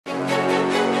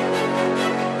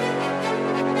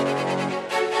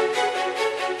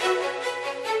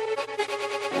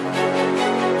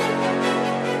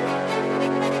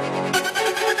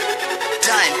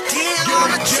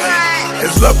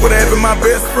luck with having my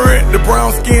best friend, the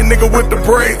brown skinned nigga with the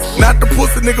braids. Not the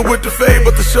pussy nigga with the fade,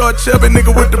 but the short chubby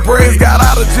nigga with the braids. Got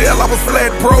out of jail, I was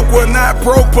flat broke, well not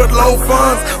broke, but low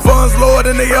funds. Funds lower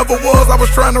than they ever was. I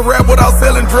was trying to rap without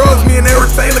selling drugs. Me and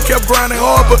Eric Taylor kept grinding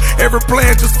hard, but every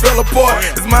plan just fell apart.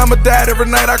 His mama died, every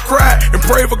night I cried and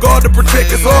prayed for God to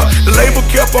protect his heart. The label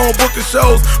kept on booking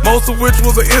shows, most of which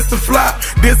was an instant flop.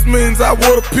 This means I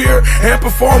would appear and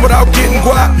perform without getting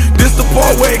guap. This the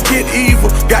part where it get evil,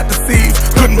 got deceived,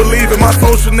 couldn't believe it. My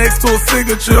social next to a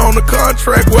signature on the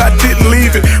contract where I didn't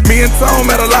leave it. Me and Tom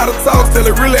had a lot of talks till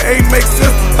it really ain't make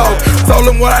sense to talk.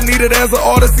 Told him what I needed as an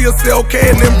artist, he'll say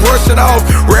okay and then brush it off.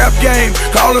 Rap game,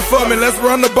 calling for me, let's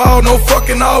run the ball, no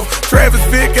fucking off. Travis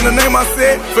Vick in the name I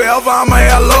said, forever I'ma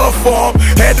have love for him.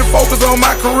 Had to focus on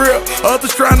my career,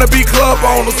 others trying to be club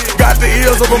owners. Got the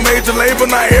ears of a major label,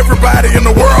 not everybody in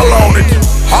the world on it.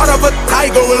 Heart of a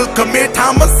tiger will commit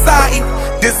homicide,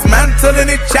 dismantle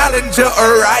any challenger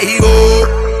arrival.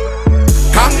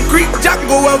 Concrete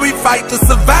jungle where we fight to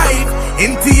survive.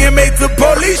 NTMA to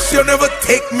police, you'll never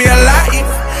take me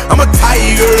alive. I'm a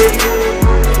tiger,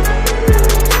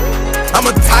 I'm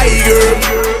a tiger.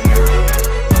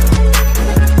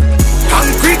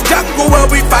 Concrete jungle where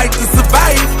we fight to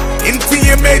survive.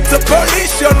 NTMA to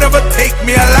police, you'll never take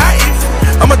me alive.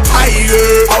 I'm a tiger.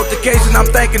 Altercation, I'm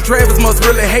thinking Travis must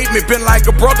really hate me. Been like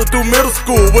a brother through middle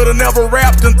school, would've never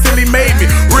rapped until he made me.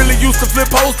 Really used to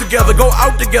flip hoes together, go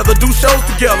out together, do shows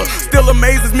together. Still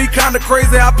amazes me kinda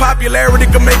crazy how popularity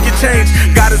can make you change.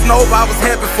 Got his Nova, I was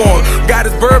happy for him. Got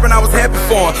his Bourbon, I was happy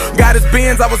for him. Got his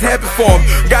Benz, I was happy for him.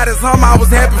 Got his Hummer, I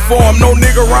was happy for him. No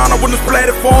nigga around, I wouldn't have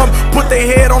splatted for him. Put their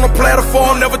head on a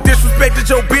platform, never disrespected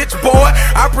your bitch boy.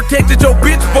 I protected your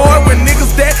bitch boy. When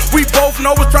niggas that we both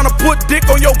know was trying to put dick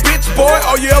on your bitch boy,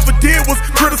 all you ever did was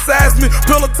criticize me,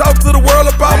 pillow talk to the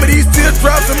world about me. These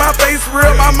teardrops in my face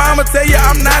real. My mama tell you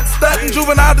I'm not stunting.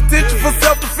 Juvenile detention for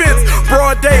self-defense.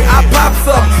 Broad day, I pops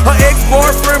up. Her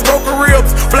ex-boyfriend broke her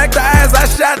ribs. Black the eyes, I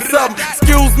shot something.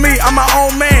 Excuse me, I'm my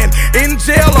own man. In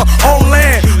jail or on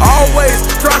land, always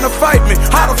trying to fight me.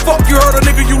 How the fuck you hurt a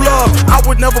nigga you love? I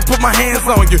would never put my hands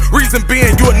on you. Reason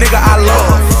being, you a nigga I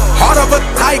love. Heart of a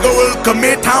tiger will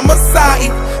commit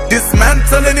homicide,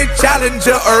 dismantle any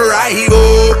challenger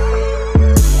arrival.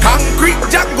 Concrete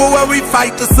jungle where we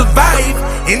fight to survive.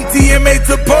 NTMA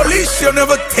to police, you'll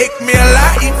never take me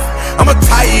alive. I'm a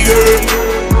tiger,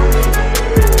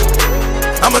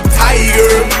 I'm a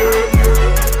tiger.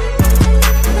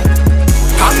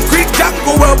 Concrete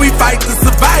jungle where we fight to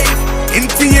survive.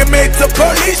 NTMA to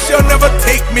police, you'll never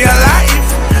take me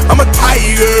alive. I'm a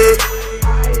tiger.